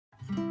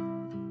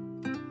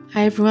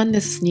Hi everyone,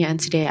 this is Nia and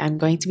today I'm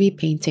going to be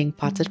painting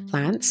potted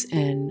plants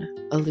in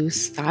a loose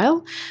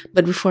style.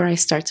 But before I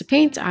start to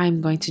paint,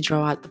 I'm going to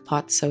draw out the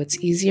pots so it's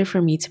easier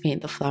for me to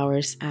paint the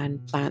flowers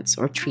and plants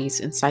or trees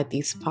inside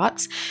these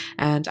pots,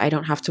 and I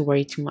don't have to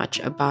worry too much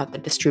about the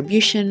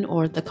distribution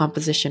or the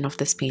composition of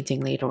this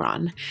painting later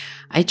on.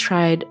 I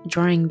tried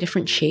drawing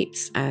different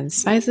shapes and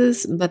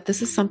sizes, but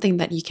this is something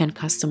that you can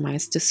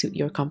customize to suit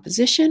your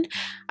composition.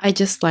 I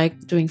just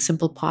like doing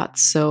simple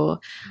pots so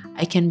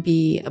I can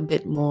be a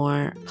bit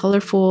more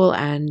colorful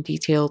and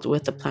detailed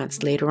with the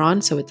plants later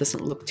on so it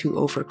doesn't look too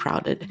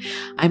overcrowded.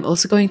 I'm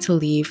also going to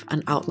leave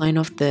an outline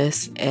of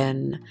this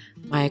in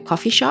my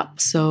coffee shop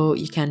so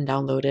you can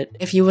download it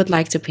if you would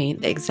like to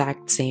paint the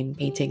exact same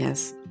painting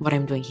as what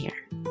I'm doing here.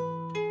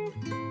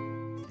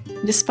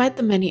 Despite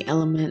the many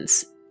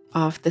elements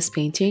of this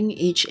painting,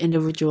 each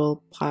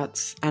individual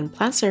pots and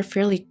plants are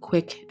fairly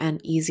quick and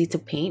easy to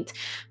paint,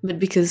 but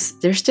because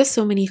there's just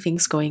so many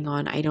things going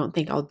on, I don't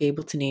think I'll be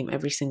able to name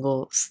every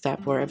single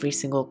step or every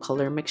single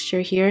color mixture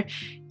here.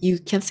 You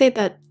can say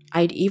that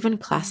I'd even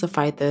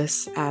classify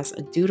this as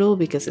a doodle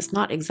because it's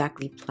not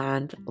exactly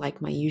planned like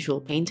my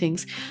usual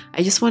paintings.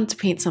 I just wanted to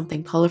paint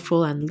something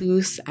colorful and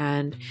loose,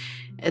 and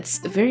it's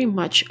very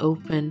much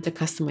open to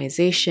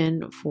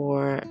customization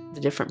for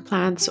the different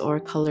plants or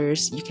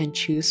colors you can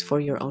choose for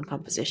your own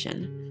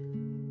composition.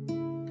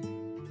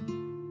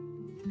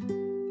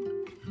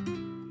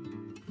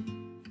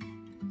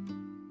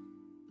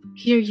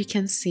 Here you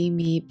can see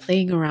me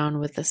playing around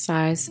with the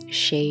size,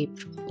 shape,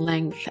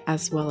 length,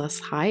 as well as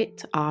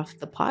height of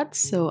the pots,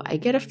 so I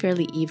get a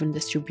fairly even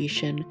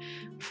distribution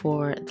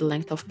for the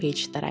length of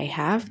page that I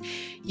have.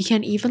 You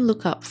can even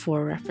look up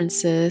for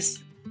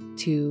references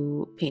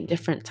to paint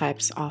different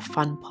types of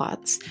fun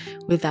pots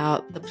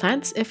without the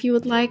plants if you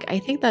would like. I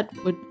think that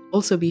would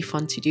also be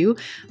fun to do,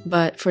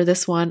 but for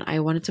this one I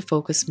wanted to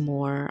focus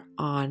more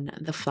on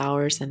the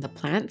flowers and the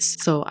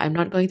plants, so I'm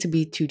not going to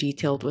be too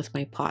detailed with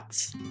my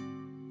pots.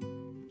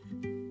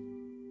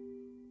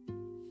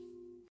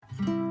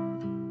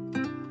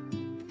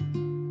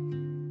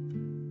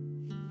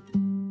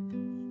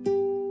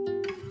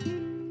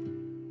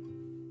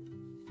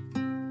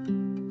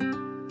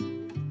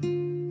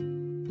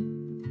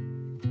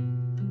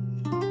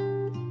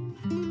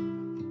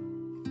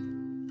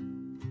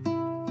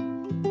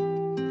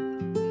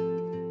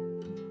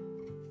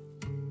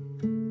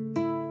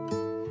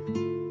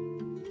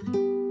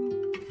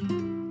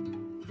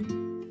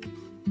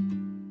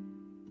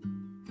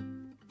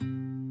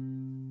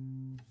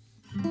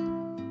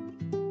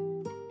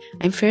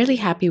 I'm fairly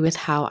happy with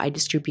how I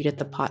distributed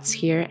the pots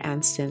here,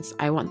 and since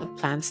I want the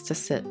plants to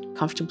sit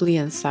comfortably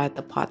inside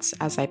the pots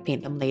as I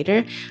paint them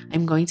later,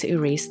 I'm going to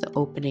erase the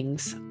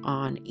openings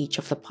on each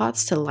of the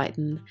pots to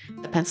lighten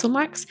the pencil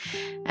marks,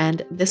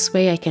 and this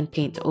way I can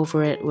paint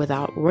over it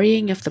without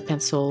worrying if the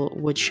pencil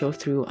would show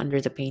through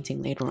under the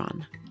painting later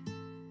on.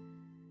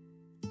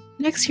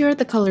 Next, here are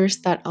the colors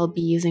that I'll be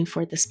using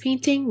for this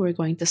painting. We're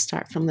going to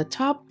start from the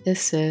top.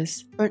 This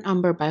is Burnt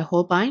Umber by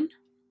Holbein,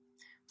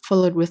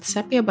 followed with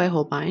Sepia by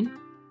Holbein,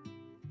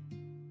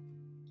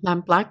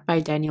 Lamp Black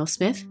by Daniel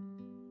Smith,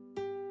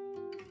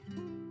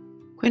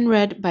 Quin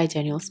Red by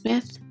Daniel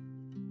Smith,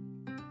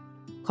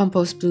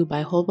 Compost Blue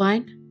by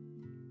Holbein,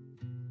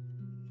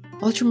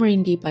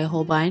 Ultramarine Deep by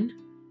Holbein,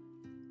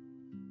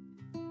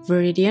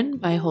 Viridian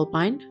by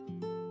Holbein,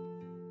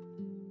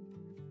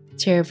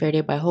 Terra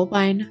Verde by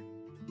Holbein,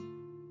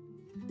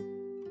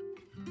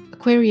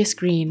 Aquarius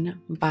Green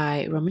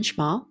by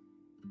Szmal,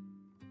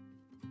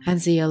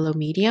 Hansa Yellow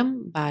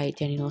Medium by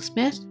Daniel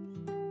Smith,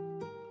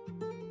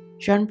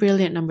 Jean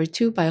Brilliant No.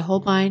 2 by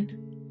Holbein,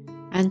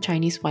 and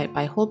Chinese White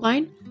by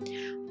Holbein.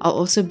 I'll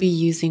also be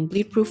using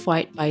Bleed Proof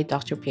White by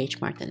Dr.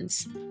 Paige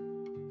Martens.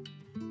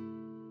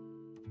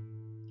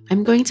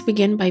 I'm going to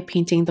begin by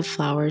painting the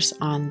flowers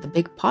on the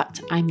big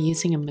pot. I'm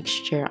using a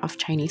mixture of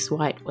Chinese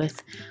White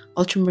with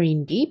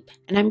Ultramarine Deep,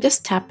 and I'm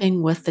just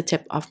tapping with the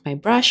tip of my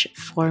brush,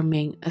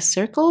 forming a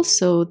circle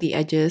so the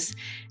edges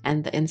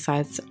and the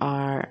insides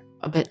are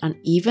a bit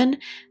uneven.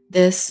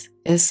 This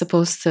is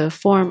supposed to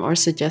form or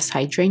suggest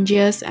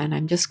hydrangeas, and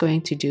I'm just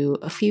going to do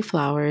a few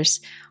flowers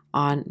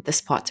on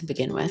this pot to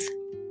begin with.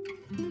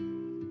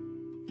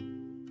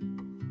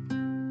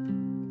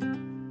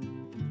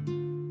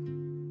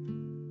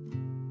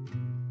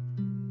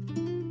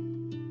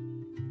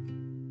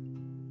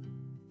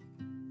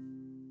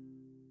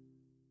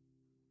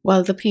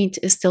 While the paint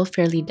is still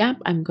fairly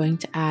damp, I'm going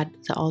to add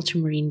the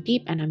Ultramarine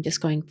Deep, and I'm just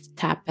going to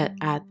tap it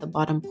at the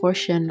bottom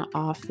portion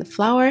of the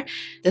flower.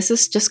 This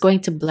is just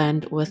going to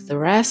blend with the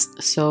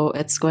rest, so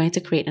it's going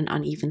to create an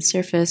uneven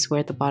surface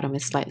where the bottom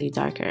is slightly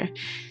darker.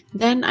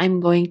 Then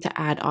I'm going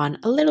to add on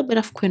a little bit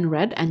of Quin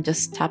Red and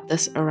just tap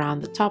this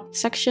around the top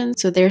section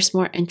so there's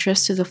more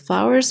interest to the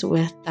flowers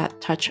with that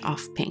touch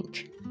of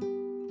pink.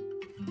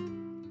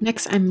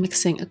 Next, I'm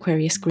mixing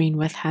Aquarius Green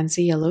with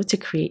Hansa Yellow to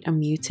create a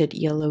muted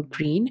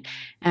yellow-green,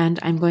 and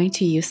I'm going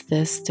to use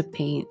this to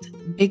paint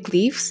big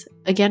leaves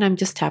Again, I'm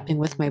just tapping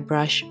with my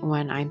brush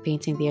when I'm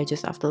painting the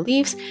edges of the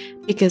leaves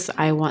because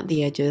I want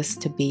the edges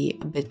to be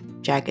a bit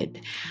jagged.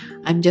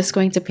 I'm just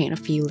going to paint a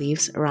few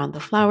leaves around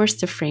the flowers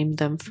to frame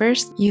them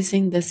first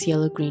using this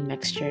yellow-green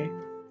mixture.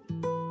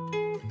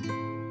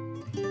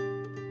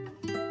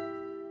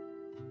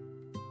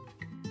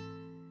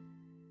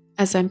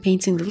 As I'm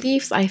painting the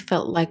leaves, I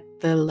felt like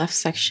the left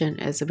section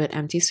is a bit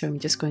empty, so I'm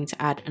just going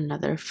to add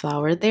another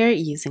flower there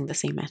using the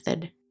same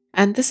method.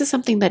 And this is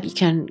something that you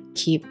can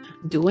keep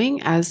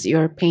doing as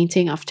you're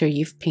painting. After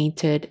you've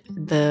painted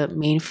the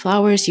main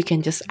flowers, you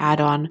can just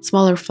add on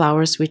smaller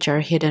flowers which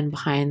are hidden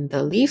behind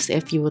the leaves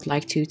if you would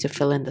like to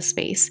fill in the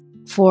space.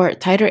 For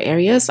tighter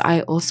areas,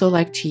 I also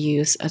like to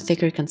use a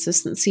thicker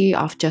consistency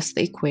of just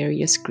the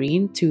Aquarius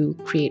green to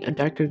create a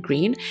darker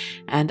green,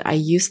 and I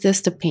use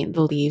this to paint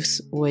the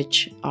leaves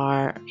which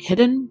are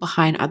hidden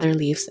behind other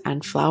leaves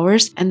and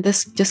flowers, and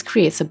this just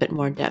creates a bit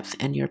more depth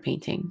in your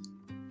painting.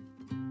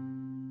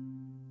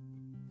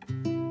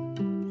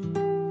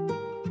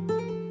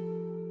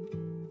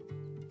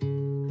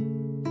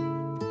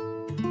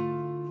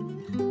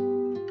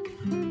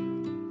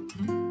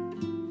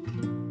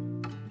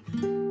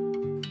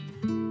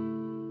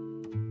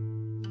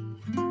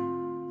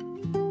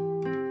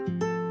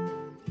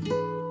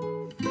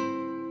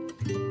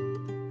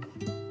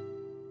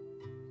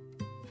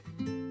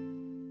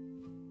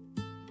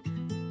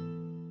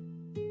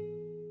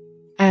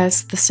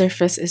 As the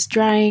surface is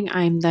drying,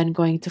 I'm then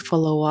going to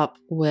follow up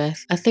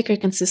with a thicker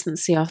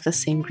consistency of the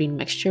same green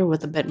mixture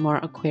with a bit more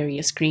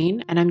Aquarius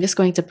green, and I'm just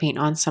going to paint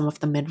on some of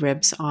the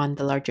midribs on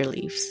the larger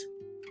leaves.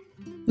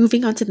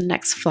 Moving on to the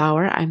next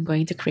flower, I'm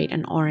going to create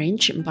an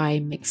orange by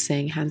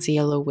mixing Hansa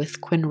Yellow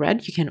with Quin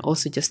Red. You can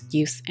also just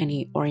use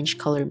any orange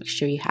color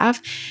mixture you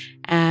have.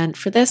 And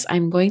for this,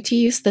 I'm going to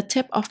use the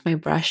tip of my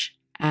brush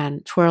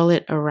and twirl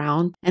it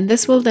around, and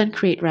this will then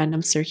create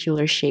random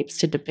circular shapes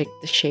to depict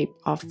the shape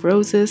of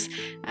roses.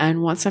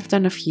 And once I've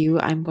done a few,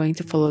 I'm going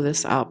to follow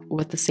this up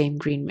with the same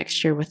green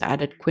mixture with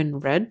added Quin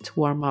Red to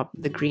warm up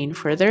the green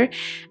further,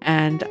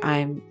 and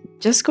I'm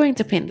just going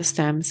to paint the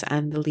stems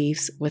and the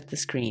leaves with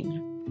this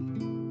green.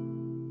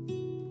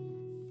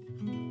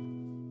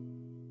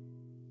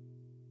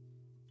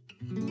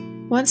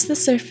 Once the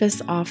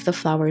surface of the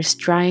flower is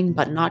drying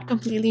but not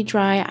completely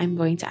dry, I'm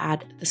going to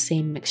add the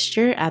same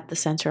mixture at the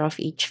center of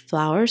each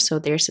flower. So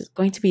there's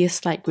going to be a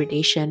slight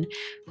gradation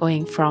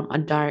going from a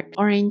dark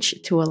orange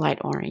to a light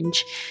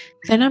orange.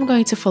 Then I'm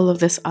going to follow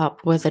this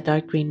up with a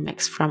dark green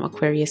mix from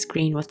Aquarius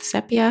green with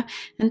Sepia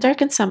and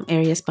darken some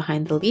areas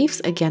behind the leaves,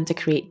 again to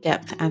create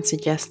depth and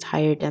suggest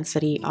higher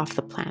density of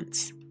the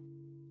plants.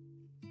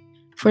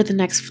 For the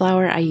next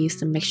flower, I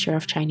used a mixture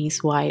of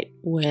Chinese white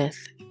with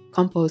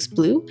composed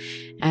blue,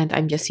 and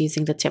I'm just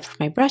using the tip of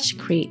my brush to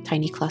create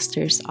tiny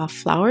clusters of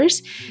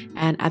flowers.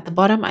 And at the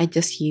bottom, I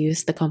just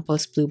used the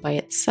composed blue by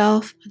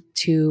itself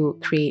to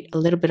create a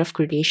little bit of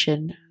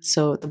gradation,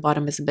 so the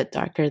bottom is a bit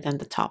darker than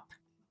the top.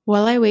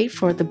 While I wait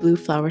for the blue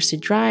flowers to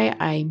dry,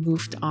 I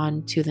moved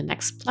on to the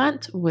next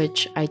plant,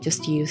 which I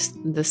just used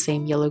the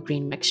same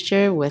yellow-green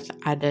mixture with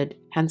added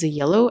Hansa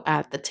Yellow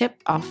at the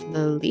tip of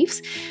the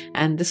leaves,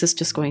 and this is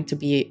just going to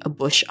be a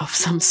bush of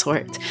some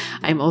sort.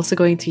 I'm also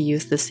going to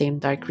use the same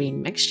dark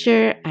green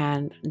mixture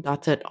and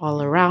dot it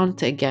all around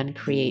to again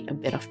create a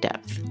bit of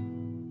depth.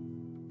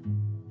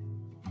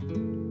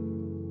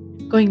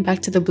 Going back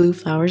to the blue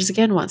flowers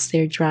again, once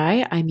they're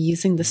dry, I'm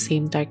using the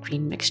same dark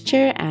green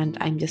mixture and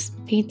I'm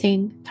just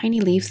painting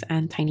tiny leaves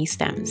and tiny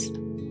stems.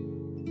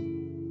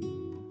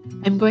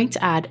 I'm going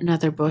to add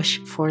another bush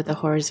for the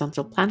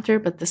horizontal planter,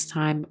 but this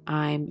time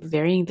I'm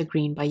varying the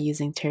green by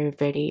using Terra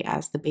Verde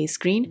as the base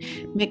green,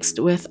 mixed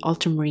with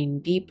Ultramarine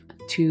Deep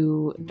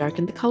to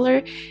darken the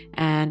color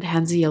and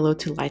Hansa Yellow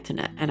to lighten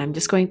it. And I'm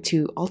just going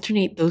to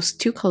alternate those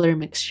two color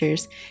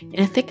mixtures in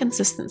a thick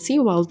consistency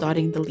while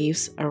dotting the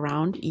leaves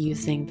around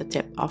using the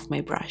tip of my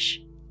brush.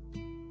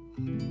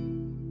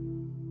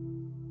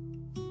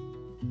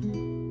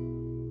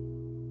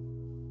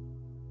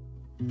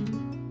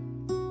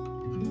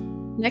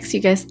 Next,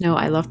 you guys know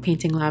I love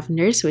painting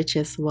lavenders, which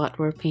is what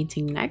we're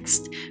painting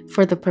next.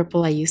 For the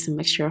purple, I used a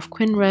mixture of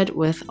Quin Red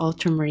with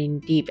Ultramarine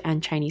Deep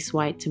and Chinese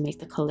White to make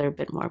the color a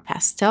bit more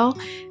pastel.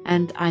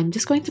 And I'm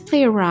just going to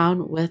play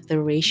around with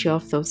the ratio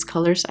of those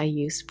colors I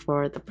used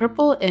for the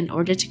purple in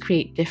order to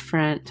create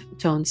different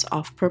tones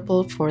of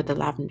purple for the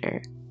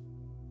lavender.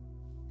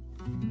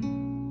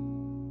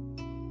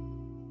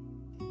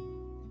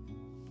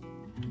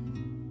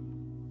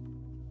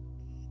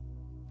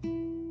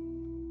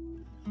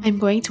 I'm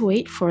going to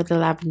wait for the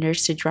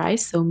lavenders to dry,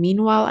 so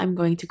meanwhile I'm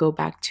going to go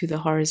back to the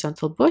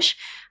horizontal bush.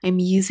 I'm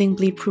using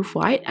bleed-proof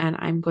white and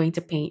I'm going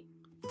to paint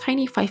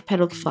tiny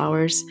 5-petaled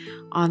flowers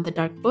on the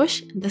dark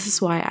bush. This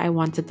is why I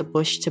wanted the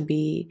bush to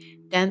be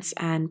dense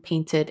and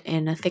painted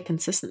in a thick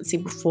consistency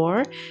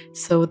before,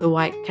 so the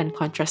white can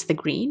contrast the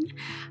green.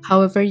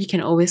 However, you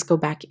can always go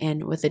back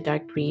in with the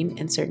dark green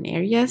in certain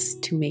areas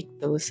to make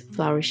those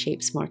flower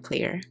shapes more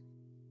clear.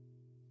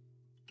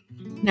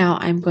 Now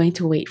I'm going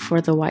to wait for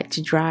the white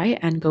to dry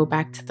and go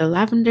back to the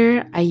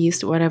lavender. I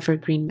used whatever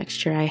green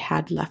mixture I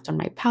had left on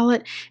my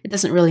palette. It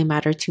doesn't really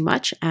matter too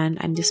much, and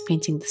I'm just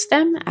painting the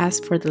stem.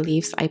 As for the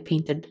leaves, I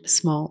painted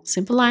small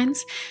simple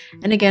lines.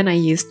 And again, I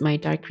used my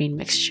dark green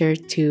mixture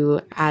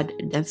to add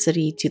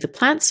density to the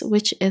plants,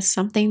 which is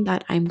something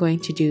that I'm going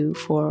to do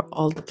for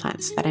all the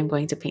plants that I'm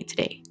going to paint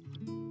today.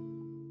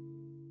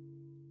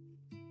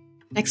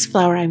 Next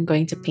flower I'm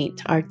going to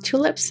paint are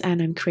tulips,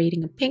 and I'm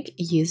creating a pink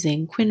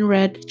using quin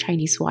red,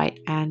 Chinese white,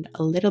 and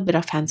a little bit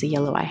of Hansa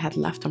yellow I had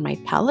left on my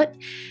palette.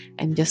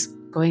 I'm just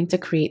going to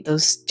create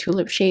those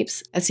tulip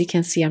shapes. As you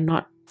can see, I'm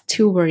not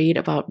too worried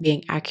about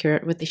being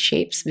accurate with the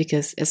shapes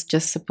because it's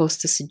just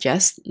supposed to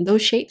suggest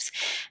those shapes.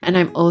 And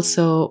I'm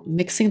also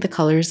mixing the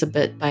colors a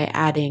bit by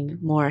adding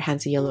more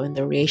Hansa yellow in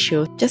the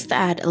ratio just to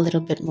add a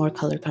little bit more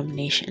color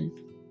combination.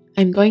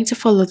 I'm going to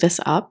follow this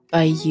up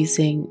by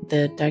using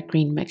the dark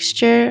green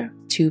mixture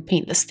to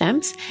paint the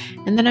stems,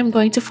 and then I'm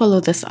going to follow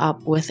this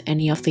up with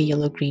any of the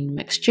yellow-green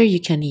mixture. You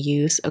can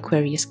use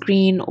Aquarius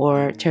green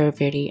or Terra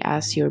Verde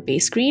as your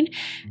base green,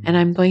 and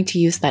I'm going to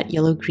use that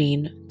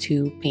yellow-green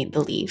to paint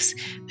the leaves.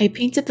 I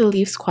painted the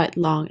leaves quite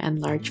long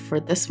and large for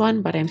this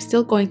one, but I'm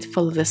still going to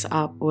follow this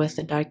up with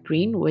the dark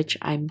green, which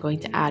I'm going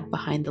to add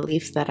behind the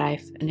leaves that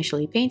I've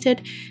initially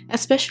painted,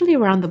 especially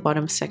around the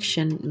bottom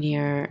section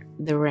near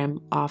the rim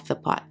of the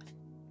pot.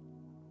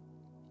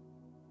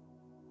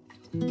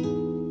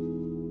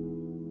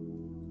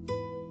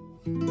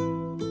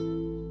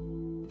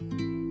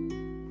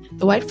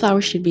 The white flower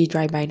should be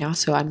dry by now,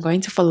 so I'm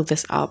going to follow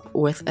this up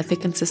with a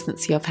thick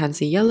consistency of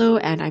Hansa yellow,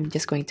 and I'm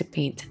just going to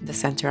paint the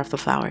center of the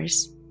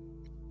flowers.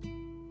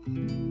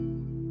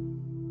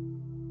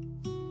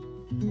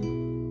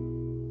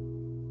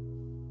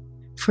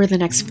 For the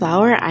next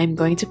flower, I'm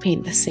going to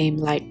paint the same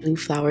light blue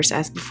flowers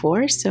as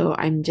before, so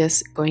I'm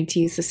just going to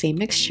use the same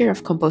mixture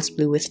of compost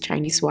blue with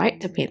Chinese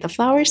white to paint the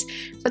flowers,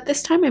 but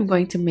this time I'm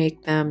going to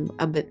make them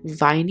a bit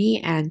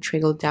viney and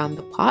trickle down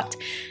the pot.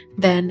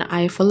 Then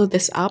I follow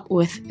this up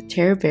with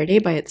Terra Verde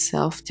by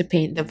itself to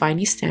paint the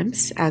viney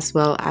stems as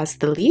well as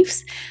the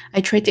leaves.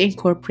 I try to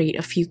incorporate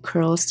a few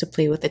curls to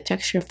play with the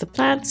texture of the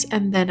plants,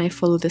 and then I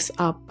follow this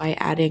up by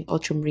adding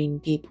ultramarine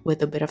deep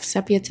with a bit of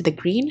sepia to the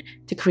green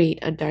to create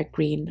a dark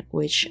green,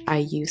 which I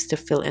use to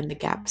fill in the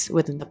gaps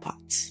within the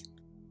pots.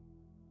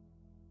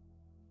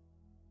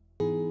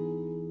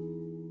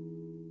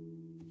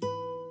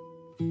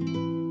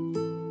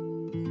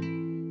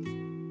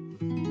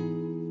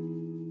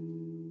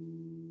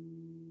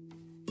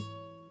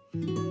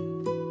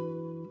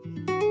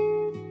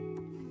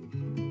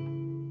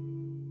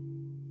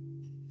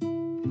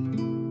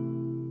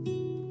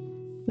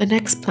 The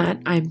next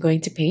plant I'm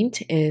going to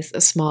paint is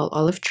a small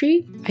olive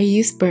tree. I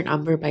used burnt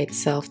umber by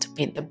itself to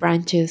paint the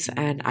branches,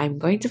 and I'm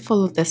going to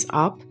follow this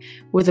up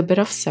with a bit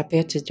of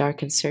sepia to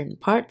darken certain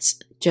parts,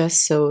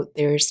 just so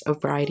there's a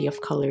variety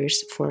of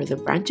colors for the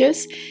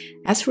branches.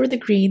 As for the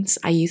greens,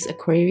 I use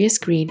Aquarius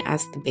green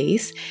as the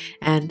base,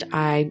 and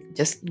I'm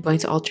just going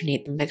to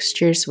alternate the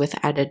mixtures with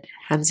added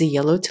Hansa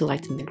yellow to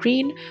lighten the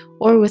green,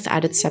 or with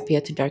added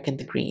sepia to darken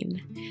the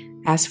green.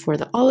 As for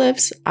the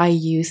olives, I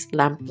used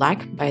lamp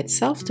black by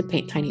itself to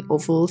paint tiny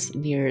ovals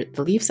near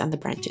the leaves and the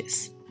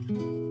branches.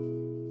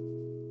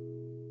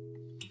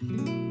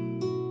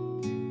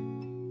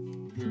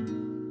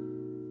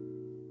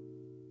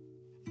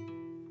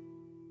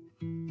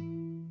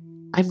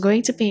 I'm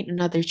going to paint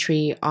another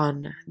tree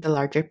on the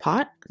larger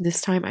pot.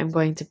 This time I'm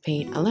going to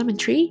paint a lemon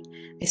tree.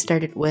 I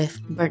started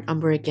with burnt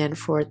umber again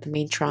for the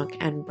main trunk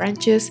and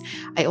branches.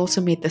 I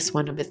also made this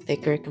one a bit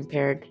thicker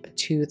compared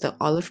to the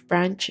olive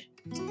branch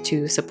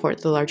to support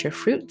the larger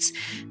fruits.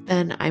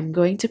 Then I'm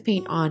going to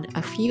paint on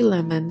a few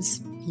lemons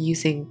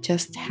using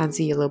just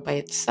Hansa yellow by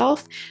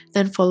itself,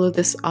 then follow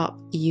this up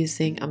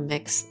using a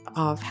mix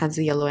of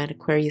Hansa yellow and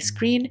Aquarius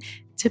green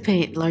to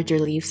paint larger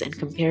leaves in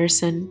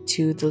comparison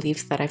to the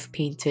leaves that I've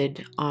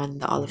painted on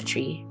the olive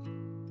tree.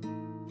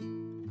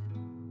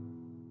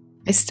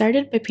 I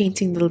started by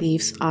painting the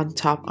leaves on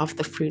top of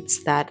the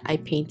fruits that I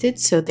painted,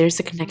 so there's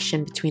a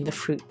connection between the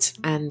fruits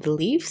and the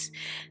leaves.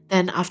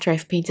 Then after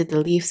I've painted the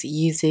leaves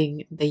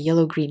using the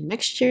yellow-green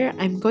mixture,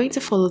 I'm going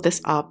to follow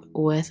this up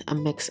with a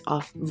mix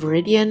of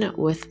Viridian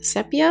with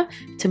Sepia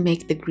to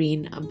make the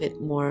green a bit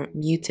more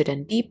muted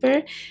and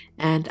deeper.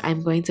 And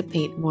I'm going to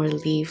paint more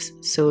leaves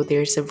so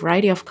there's a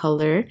variety of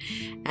color,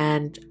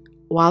 and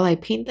while I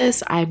paint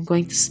this, I'm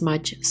going to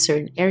smudge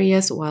certain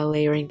areas while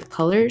layering the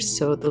colors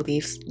so the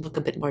leaves look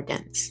a bit more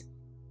dense.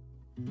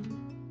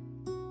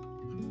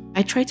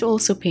 I try to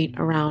also paint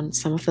around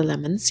some of the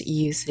lemons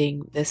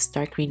using this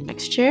dark green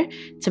mixture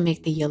to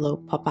make the yellow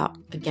pop out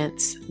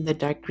against the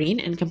dark green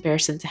in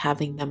comparison to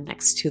having them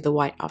next to the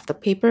white of the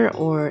paper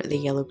or the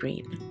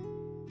yellow-green.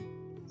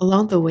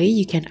 Along the way,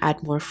 you can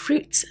add more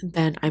fruits.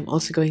 Then I'm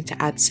also going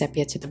to add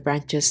sepia to the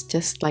branches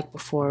just like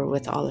before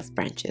with olive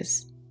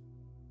branches.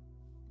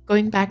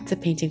 Going back to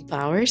painting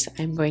flowers,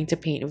 I'm going to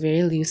paint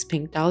very loose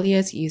pink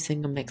dahlias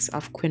using a mix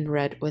of Quin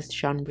Red with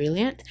Jaune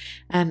Brilliant,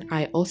 and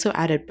I also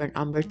added burnt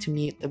umber to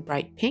mute the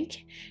bright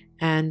pink,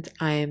 and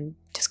I'm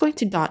just going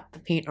to dot the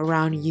paint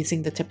around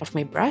using the tip of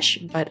my brush,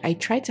 but I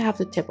try to have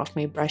the tip of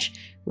my brush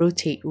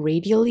rotate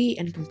radially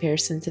in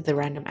comparison to the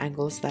random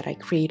angles that I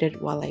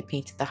created while I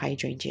painted the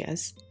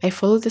hydrangeas. I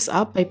followed this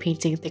up by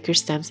painting thicker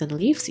stems and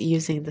leaves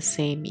using the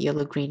same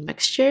yellow-green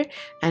mixture,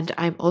 and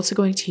I'm also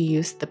going to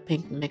use the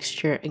pink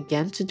mixture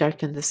again to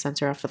darken the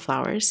center of the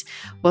flowers.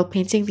 While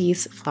painting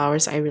these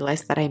flowers, I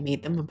realized that I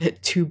made them a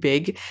bit too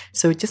big,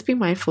 so just be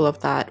mindful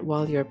of that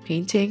while you're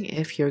painting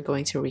if you're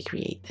going to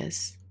recreate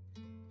this.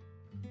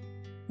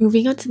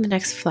 Moving on to the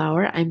next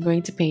flower, I'm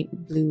going to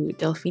paint blue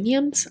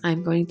delphiniums.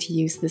 I'm going to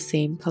use the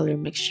same color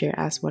mixture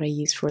as what I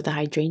used for the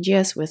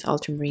hydrangeas with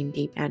ultramarine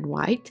deep and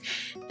white.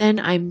 Then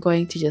I'm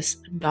going to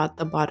just dot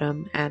the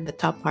bottom and the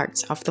top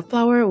parts of the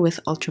flower with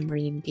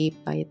ultramarine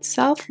deep by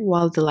itself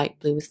while the light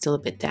blue is still a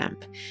bit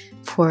damp.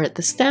 For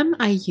the stem,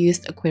 I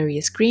used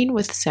Aquarius green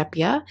with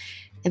Sepia,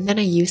 and then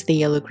I used the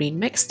yellow-green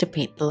mix to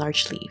paint the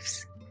large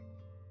leaves.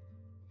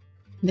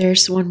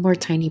 There's one more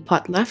tiny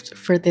pot left.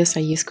 For this,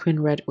 I use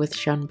Quin Red with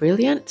Jaune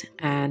Brilliant,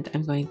 and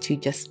I'm going to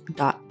just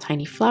dot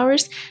tiny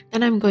flowers.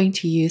 Then I'm going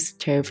to use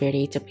Terre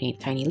Verde to paint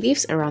tiny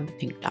leaves around the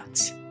pink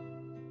dots.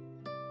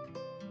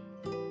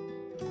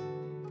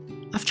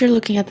 After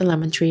looking at the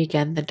lemon tree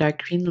again, the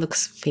dark green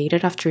looks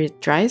faded after it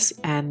dries,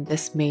 and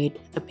this made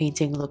the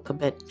painting look a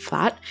bit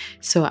flat.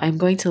 So I'm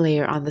going to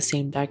layer on the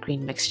same dark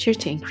green mixture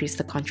to increase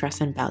the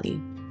contrast and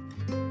value.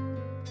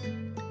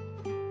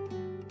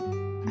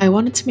 I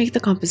wanted to make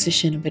the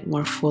composition a bit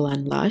more full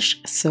and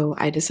lush, so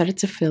I decided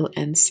to fill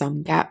in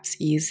some gaps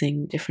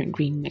using different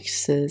green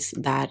mixes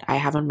that I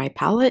have on my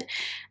palette,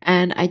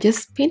 and I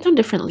just paint on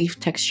different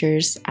leaf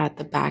textures at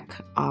the back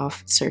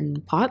of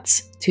certain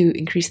pots to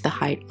increase the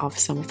height of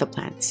some of the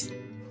plants.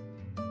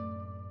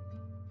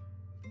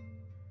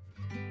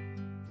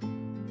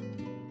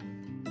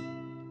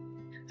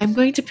 I'm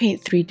going to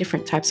paint 3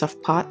 different types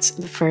of pots.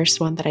 The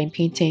first one that I'm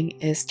painting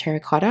is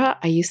terracotta.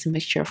 I used a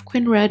mixture of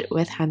Quin Red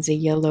with Hansa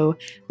Yellow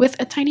with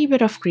a tiny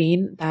bit of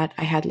green that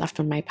I had left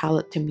on my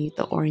palette to mute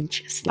the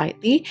orange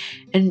slightly.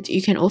 And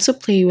you can also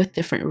play with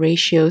different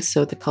ratios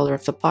so the color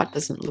of the pot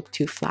doesn't look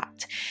too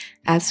flat.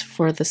 As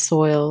for the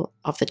soil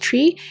of the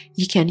tree,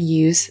 you can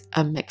use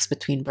a mix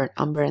between burnt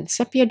umber and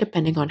sepia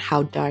depending on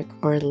how dark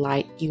or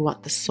light you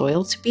want the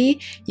soil to be.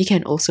 You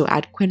can also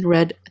add Quin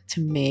Red to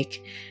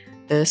make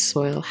the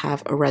soil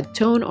have a red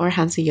tone, or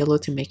Hansa Yellow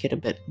to make it a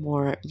bit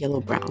more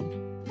yellow-brown.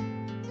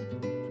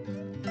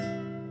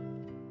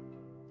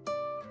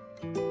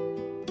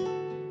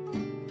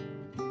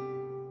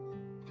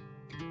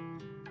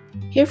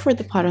 Here for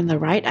the pot on the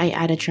right, I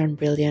added Jaune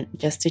Brilliant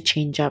just to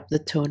change up the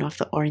tone of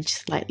the orange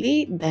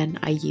slightly. Then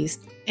I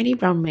used any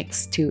brown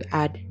mix to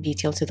add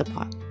detail to the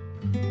pot.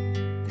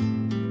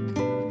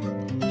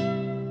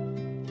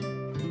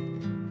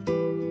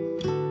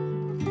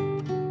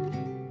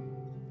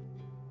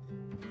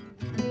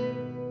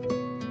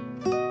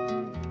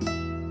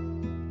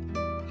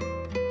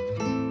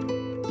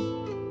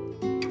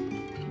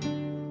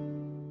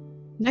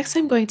 Next,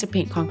 I'm going to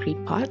paint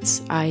concrete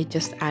pots. I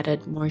just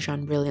added more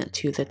Jaune Brilliant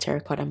to the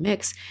terracotta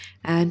mix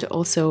and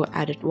also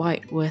added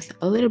white with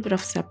a little bit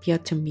of sepia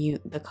to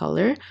mute the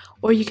color,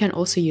 or you can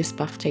also use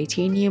buff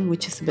titanium,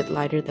 which is a bit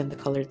lighter than the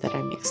color that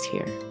I mixed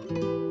here.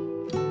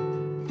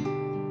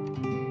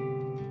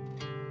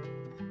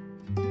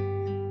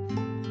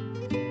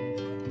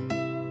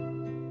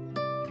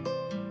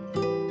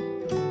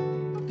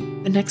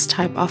 The next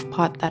type of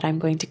pot that I'm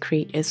going to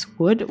create is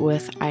wood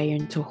with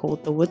iron to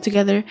hold the wood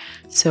together.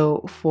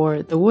 So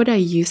for the wood, I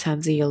use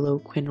Hansa Yellow,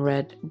 Quin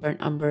Red,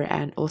 burnt umber,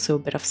 and also a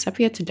bit of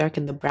sepia to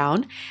darken the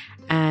brown.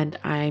 And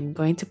I'm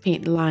going to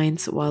paint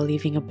lines while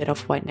leaving a bit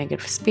of white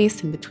negative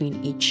space in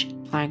between each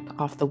plank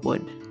of the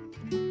wood.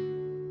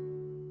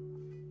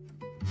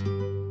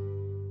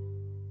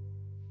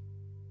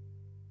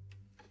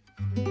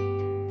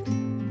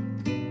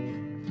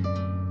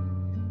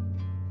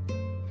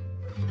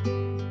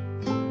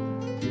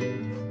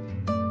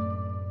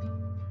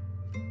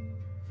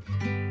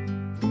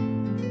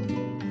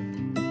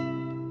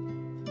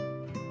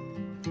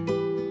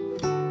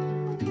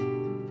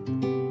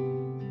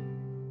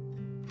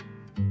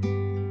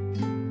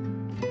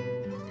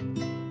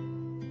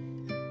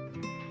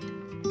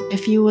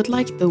 If you would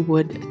like the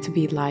wood to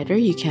be lighter,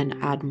 you can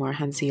add more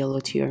Hansa Yellow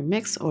to your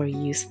mix or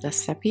use the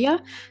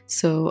sepia,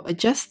 so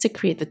adjust to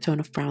create the tone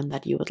of brown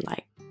that you would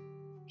like.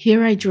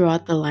 Here I drew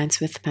out the lines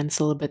with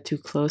pencil a bit too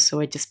close, so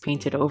I just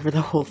painted over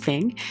the whole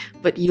thing,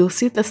 but you'll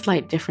see the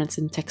slight difference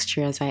in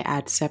texture as I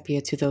add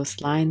sepia to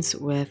those lines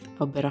with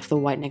a bit of the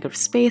white negative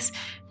space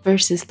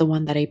versus the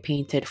one that I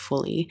painted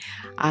fully.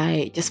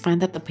 I just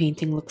find that the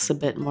painting looks a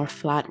bit more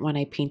flat when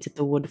I painted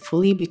the wood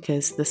fully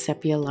because the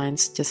sepia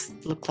lines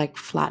just look like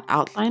flat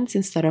outlines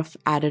instead of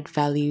added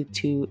value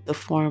to the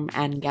form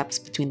and gaps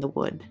between the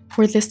wood.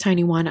 For this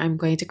tiny one, I'm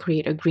going to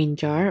create a green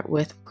jar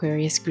with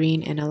Aquarius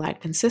green in a light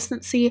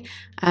consistency,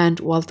 and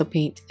while the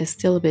paint is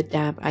still a bit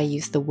damp, I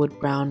use the wood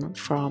brown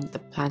from the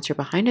planter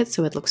behind it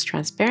so it looks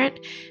transparent,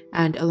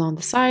 and along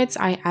the sides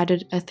I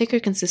added a thicker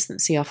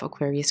consistency of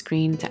Aquarius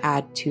green to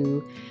add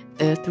to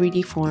the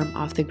 3D form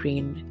of the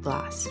green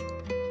glass.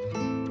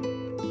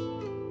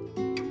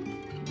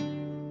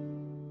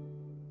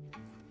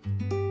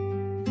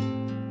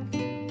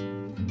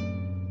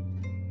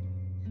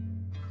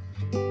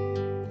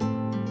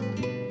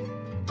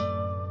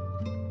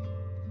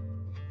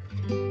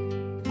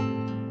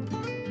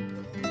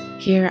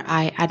 Here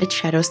I added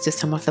shadows to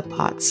some of the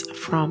pots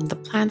from the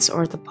plants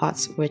or the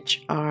pots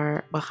which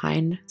are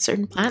behind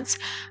certain plants.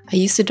 I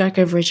used a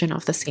darker version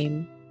of the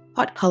same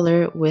pot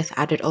color with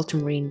added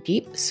ultramarine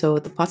deep, so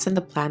the pots and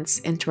the plants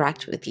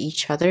interact with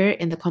each other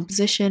in the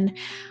composition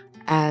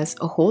as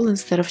a whole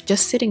instead of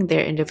just sitting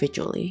there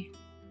individually.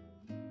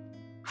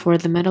 For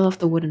the metal of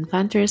the wooden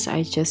planters,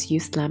 I just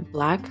used lamp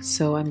black,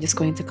 so I'm just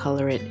going to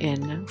color it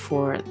in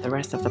for the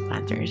rest of the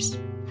planters.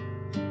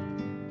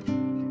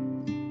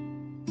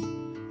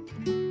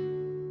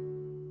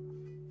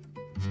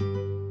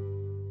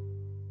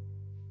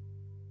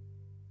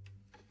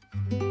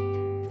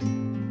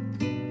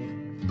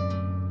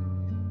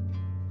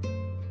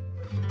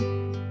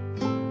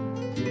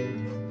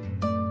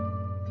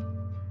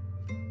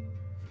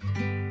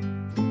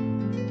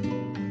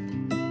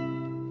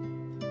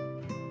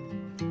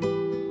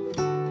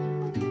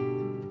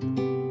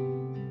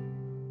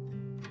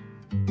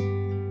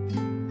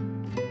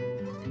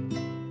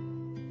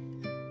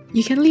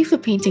 You can leave the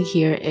painting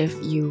here if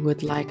you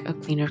would like a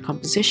cleaner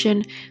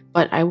composition,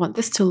 but I want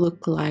this to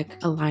look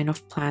like a line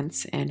of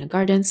plants in a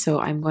garden, so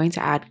I'm going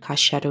to add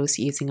cast shadows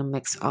using a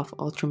mix of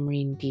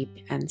ultramarine deep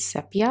and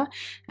sepia,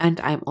 and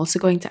I'm also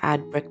going to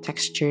add brick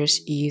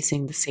textures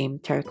using the same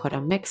terracotta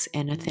mix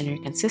in a thinner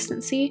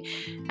consistency,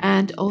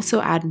 and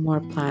also add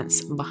more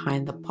plants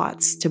behind the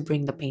pots to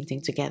bring the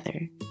painting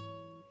together.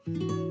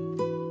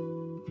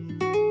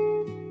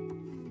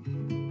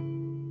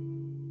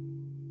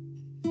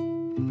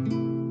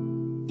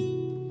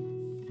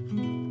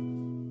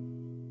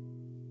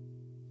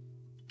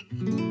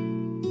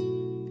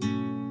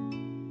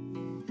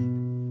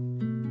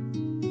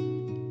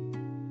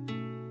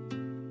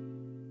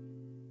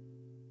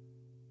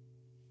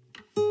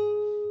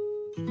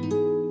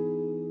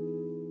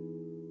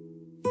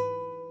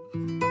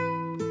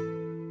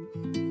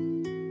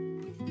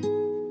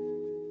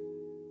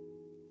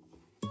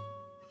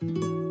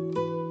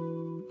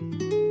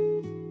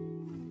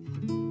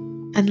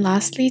 And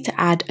lastly,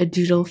 to add a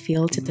doodle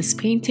feel to this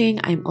painting,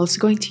 I'm also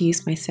going to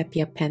use my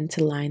sepia pen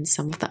to line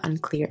some of the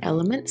unclear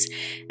elements,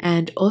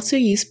 and also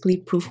use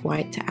bleed-proof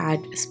white to add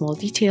small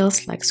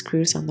details like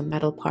screws on the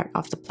metal part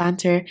of the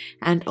planter,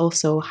 and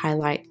also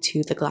highlight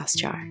to the glass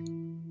jar.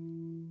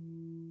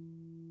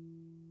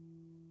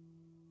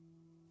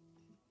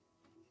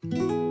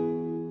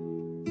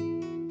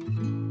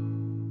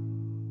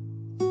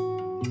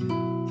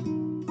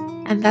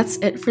 And that's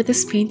it for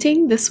this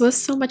painting. This was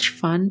so much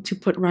fun to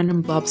put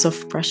random blobs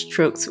of brush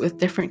strokes with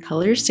different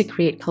colors to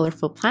create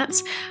colorful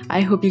plants.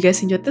 I hope you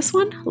guys enjoyed this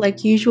one.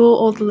 Like usual,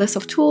 all the list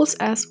of tools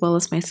as well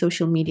as my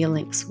social media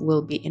links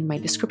will be in my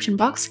description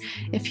box.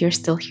 If you're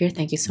still here,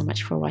 thank you so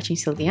much for watching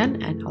till the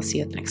end, and I'll see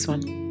you at the next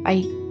one.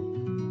 Bye!